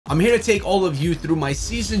I'm here to take all of you through my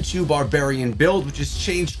Season 2 Barbarian build, which has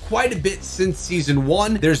changed quite a bit since Season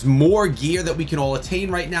 1. There's more gear that we can all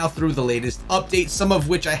attain right now through the latest updates, some of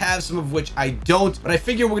which I have, some of which I don't, but I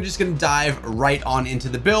figure we're just going to dive right on into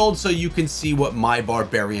the build so you can see what my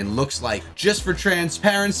Barbarian looks like. Just for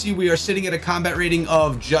transparency, we are sitting at a combat rating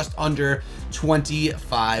of just under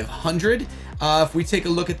 2,500. If we take a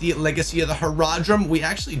look at the Legacy of the Herodrum, we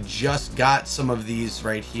actually just got some of these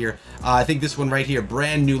right here. I think this one right here,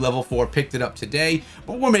 brand new level 4, picked it up today,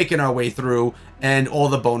 but we're making our way through and all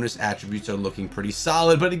the bonus attributes are looking pretty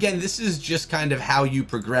solid. But again, this is just kind of how you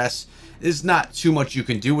progress. There's not too much you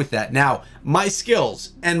can do with that. Now, my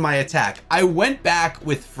skills and my attack. I went back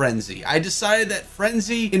with Frenzy. I decided that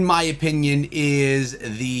Frenzy, in my opinion, is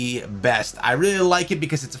the best. I really like it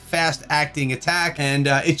because it's a fast acting attack, and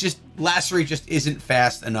it just, Lacerate just isn't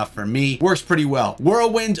fast enough for me. Works pretty well.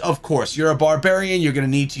 Whirlwind, of course, you're a barbarian, you're gonna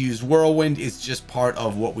need to use Whirlwind. It's just part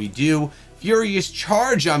of what we do. Furious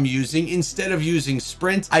Charge I'm using instead of using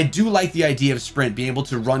Sprint. I do like the idea of Sprint, being able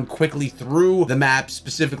to run quickly through the map,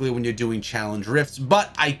 specifically when you're doing challenge rifts,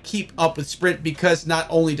 but I keep up with Sprint because not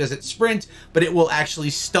only does it sprint, but it will actually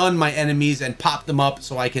stun my enemies and pop them up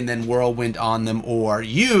so I can then Whirlwind on them or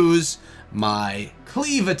use my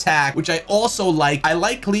Cleave attack, which I also like. I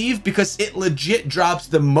like Cleave because it legit drops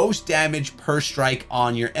the most damage per strike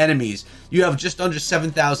on your enemies. You have just under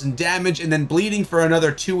 7,000 damage and then bleeding for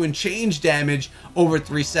another 2 and change damage over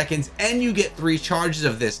 3 seconds, and you get 3 charges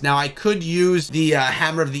of this. Now I could use the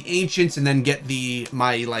Hammer of the Ancients and then get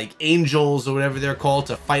my like angels or whatever they're called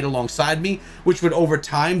to fight alongside me, which would over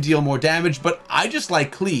time deal more damage, but I just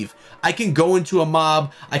like Cleave. I can go into a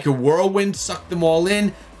mob, I can Whirlwind, suck them all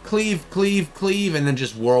in, cleave, cleave, cleave, and then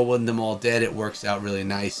just Whirlwind them all dead. It works out really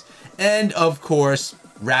nice. And of course,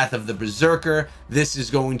 Wrath of the Berserker. This is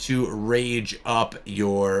going to rage up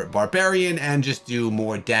your Barbarian and just do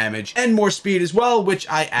more damage and more speed as well, which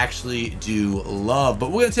I actually do love. But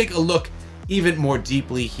we're going to take a look even more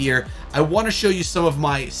deeply here. I want to show you some of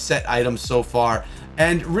my set items so far,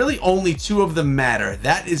 and really only 2 of them matter.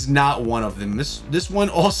 That is not one of them. This one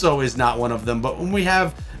also is not one of them. But when we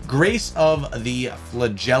have Grace of the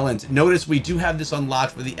Flagellant, notice we do have this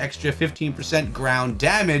unlocked for the extra 15% ground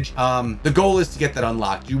damage. The goal is to get that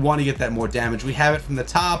unlocked. You want to get that more damage. We have it from the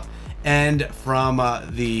top and from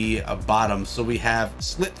the bottom. So we have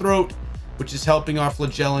Slit Throat, which is helping our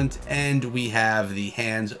Flagellant, and we have the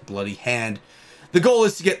Hand's Bloody Hand. The goal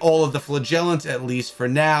is to get all of the Flagellant, at least for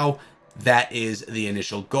now. That is the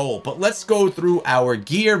initial goal. But let's go through our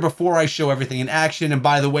gear before I show everything in action. And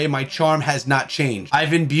by the way, my charm has not changed.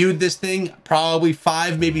 I've imbued this thing probably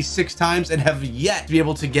 5, maybe 6 times and have yet to be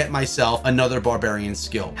able to get myself another Barbarian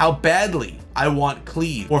skill. How badly I want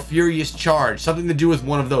Cleave or Furious Charge, something to do with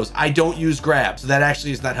one of those. I don't use Grab, so that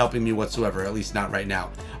actually is not helping me whatsoever, at least not right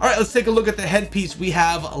now. All right, let's take a look at the headpiece. We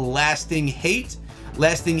have Lasting Hate.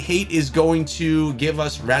 Lasting Hate is going to give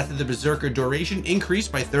us Wrath of the Berserker duration increased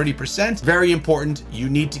by 30%. Very important. You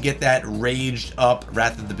need to get that raged up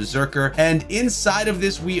Wrath of the Berserker. And inside of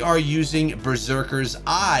this, we are using Berserker's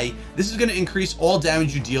Eye. This is going to increase all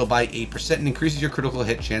damage you deal by 8% and increases your critical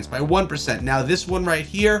hit chance by 1%. Now, this one right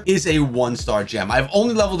here is a 1-star gem. I've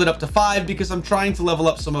only leveled it up to 5 because I'm trying to level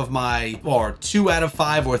up some of my 2 out of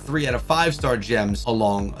 5 or 3 out of 5-star gems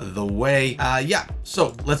along the way. Yeah,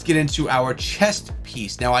 so let's get into our chest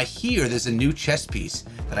piece. Now I hear there's a new chest piece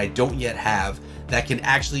that I don't yet have that can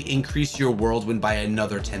actually increase your Whirlwind by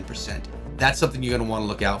another 10%. That's something you're going to want to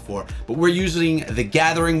look out for. But we're using the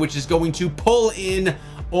Gathering, which is going to pull in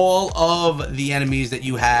all of the enemies that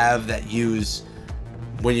you have that use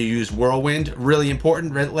when you use Whirlwind. Really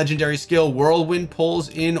important legendary skill. Whirlwind pulls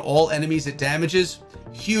in all enemies it damages.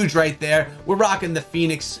 Huge right there. We're rocking the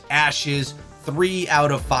Phoenix Ashes, 3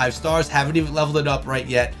 out of 5 stars. Haven't even leveled it up right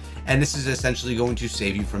yet. And this is essentially going to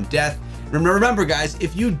save you from death. Remember guys,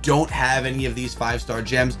 if you don't have any of these 5-star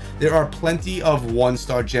gems, there are plenty of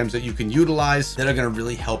 1-star gems that you can utilize that are going to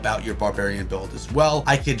really help out your Barbarian build as well.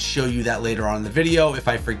 I could show you that later on in the video. If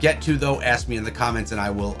I forget to though, ask me in the comments and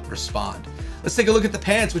I will respond. Let's take a look at the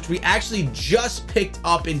pants, which we actually just picked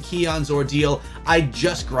up in Keon's Ordeal. I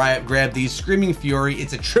just grabbed these. Screaming Fury.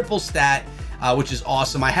 It's a triple stat, which is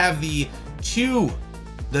awesome. I have the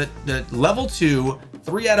level 2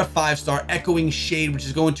 3 out of 5 star Echoing Shade, which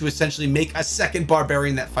is going to essentially make a second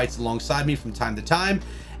Barbarian that fights alongside me from time to time.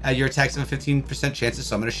 Your attacks have a 15% chance to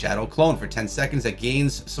summon a shadow clone for 10 seconds that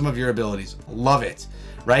gains some of your abilities. Love it.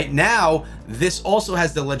 Right now, this also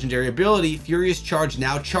has the legendary ability, Furious Charge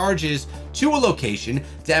now charges to a location,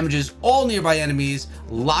 damages all nearby enemies,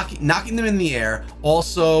 knocking them in the air,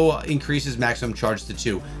 also increases maximum charge to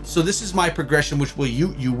 2. So this is my progression, which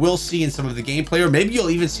you will see in some of the gameplay, or maybe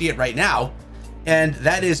you'll even see it right now. And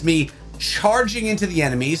that is me charging into the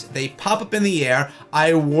enemies. They pop up in the air.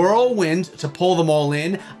 I whirlwind to pull them all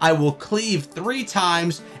in. I will cleave 3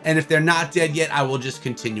 times, and if they're not dead yet, I will just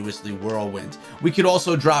continuously whirlwind. We could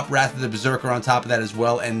also drop Wrath of the Berserker on top of that as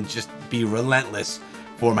well and just be relentless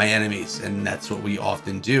for my enemies, and that's what we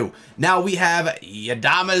often do. Now we have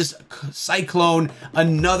Yadama's Cyclone,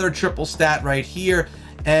 another triple stat right here.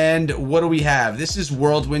 And what do we have? This is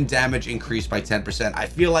whirlwind damage increased by 10%. I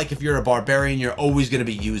feel like if you're a barbarian, you're always going to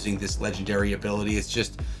be using this legendary ability. It's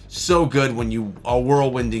just so good when you are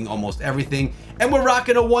whirlwinding almost everything. And we're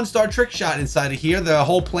rocking a 1-star trick shot inside of here. The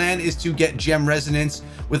whole plan is to get gem resonance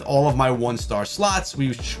with all of my 1-star slots.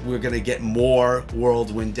 We're going to get more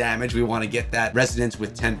whirlwind damage. We want to get that resonance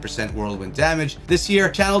with 10% whirlwind damage. This here,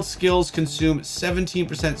 channeled skills consume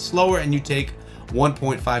 17% slower, and you take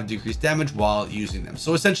 1.5 decreased damage while using them.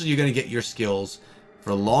 So essentially you're going to get your skills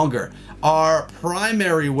for longer. Our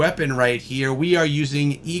primary weapon right here, we are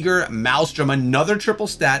using Eager Maelstrom, another triple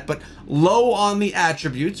stat, but low on the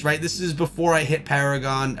attributes, right? This is before I hit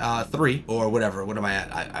Paragon 3 or whatever. What am I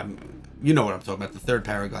at? You know what I'm talking about, the 3rd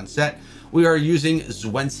Paragon set. We are using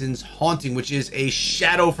Zwenson's Haunting, which is a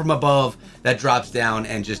shadow from above that drops down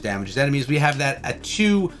and just damages enemies. We have that at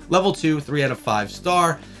level 2, 3 out of 5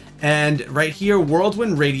 star. And right here,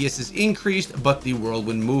 whirlwind radius is increased, but the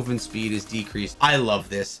whirlwind movement speed is decreased. I love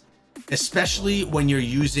this, especially when you're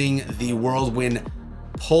using the whirlwind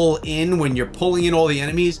pull in. When you're pulling in all the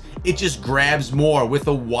enemies, it just grabs more with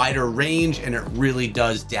a wider range, and it really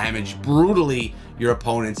does damage brutally your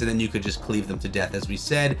opponents, and then you could just cleave them to death, as we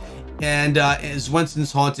said. And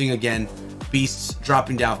Zwenson's Haunting, again, beasts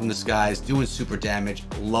dropping down from the skies, doing super damage.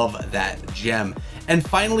 Love that gem. And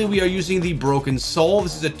finally, we are using the Broken Soul.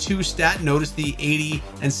 This is a 2-stat. Notice the 80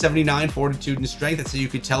 and 79 fortitude and strength. That's how you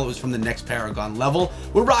could tell it was from the next Paragon level.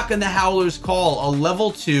 We're rocking the Howler's Call, a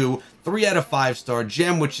level 2, 3 out of 5 star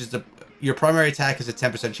gem, which is your primary attack has a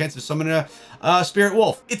 10% chance of summoning a Spirit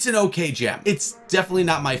Wolf. It's an okay gem. It's definitely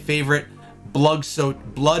not my favorite.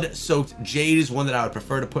 Blood-soaked Jade is one that I would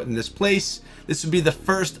prefer to put in this place. This would be the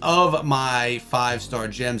first of my 5-star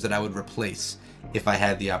gems that I would replace if I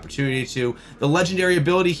had the opportunity to. The legendary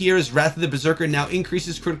ability here is Wrath of the Berserker now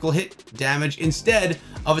increases critical hit damage instead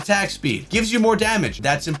of attack speed. Gives you more damage.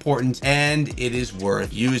 That's important, and it is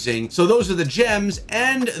worth using. So those are the gems,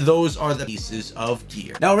 and those are the pieces of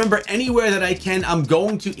gear. Now remember, anywhere that I can, I'm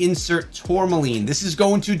going to insert Tourmaline. This is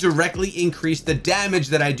going to directly increase the damage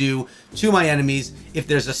that I do to my enemies. If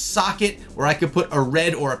there's a socket where I could put a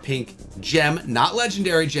red or a pink gem, not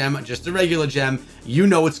legendary gem, just a regular gem, you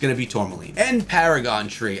know it's going to be Tourmaline. And Paragon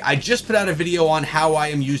Tree. I just put out a video on how I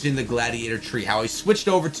am using the Gladiator Tree, how I switched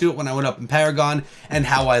over to it when I went up in Paragon, and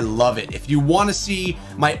how I love it. If you want to see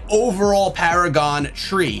my overall Paragon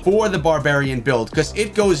Tree for the Barbarian build, because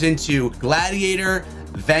it goes into Gladiator,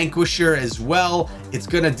 Vanquisher as well. It's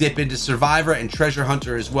going to dip into Survivor and Treasure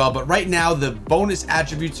Hunter as well. But right now, the bonus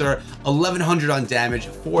attributes are 1100 on damage,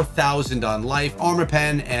 4000 on life. Armor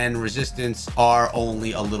Pen and Resistance are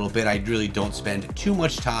only a little bit. I really don't spend too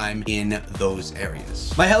much time in those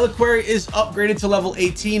areas. My Heliquary is upgraded to level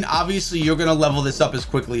 18. Obviously, you're going to level this up as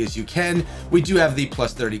quickly as you can. We do have the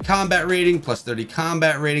plus 30 combat rating, plus 30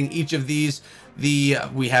 combat rating. Each of these,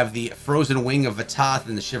 we have the Frozen Wing of Vatath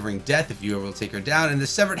and the Shivering Death, if you will take her down, and the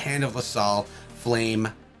Severed Hand of Lasalle, Flame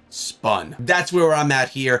Spun. That's where I'm at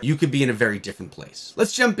here. You could be in a very different place.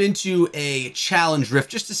 Let's jump into a challenge rift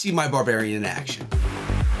just to see my Barbarian in action.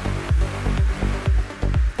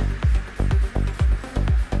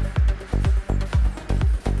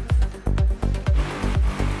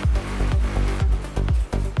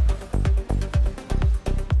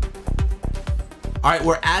 All right,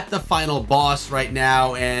 we're at the final boss right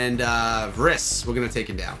now, and Vriss, we're gonna take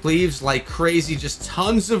him down. Cleaves like crazy, just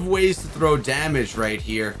tons of ways to throw damage right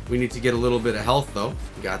here. We need to get a little bit of health though.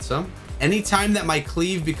 We got some. Anytime that my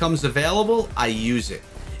cleave becomes available, I use it.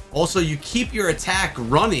 Also, you keep your attack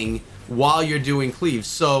running while you're doing cleaves.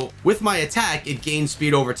 So with my attack, it gains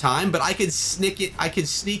speed over time, but I could sneak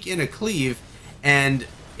in a cleave and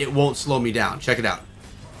it won't slow me down. Check it out.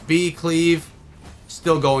 B cleave,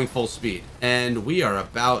 still going full speed, and we are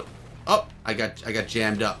about, oh, I got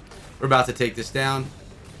jammed up. We're about to take this down.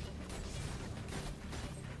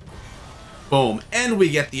 Boom. And we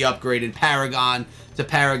get the upgrade in Paragon to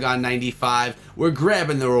Paragon 95. We're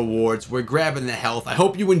grabbing the rewards. We're grabbing the health. I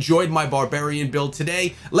hope you enjoyed my Barbarian build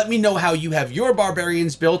today. Let me know how you have your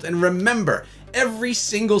Barbarians built. And remember, every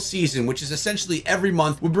single season, which is essentially every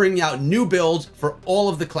month, we're bringing out new builds for all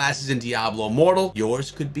of the classes in Diablo Immortal.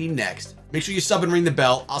 Yours could be next. Make sure you sub and ring the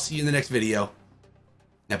bell. I'll see you in the next video.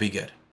 Now be good.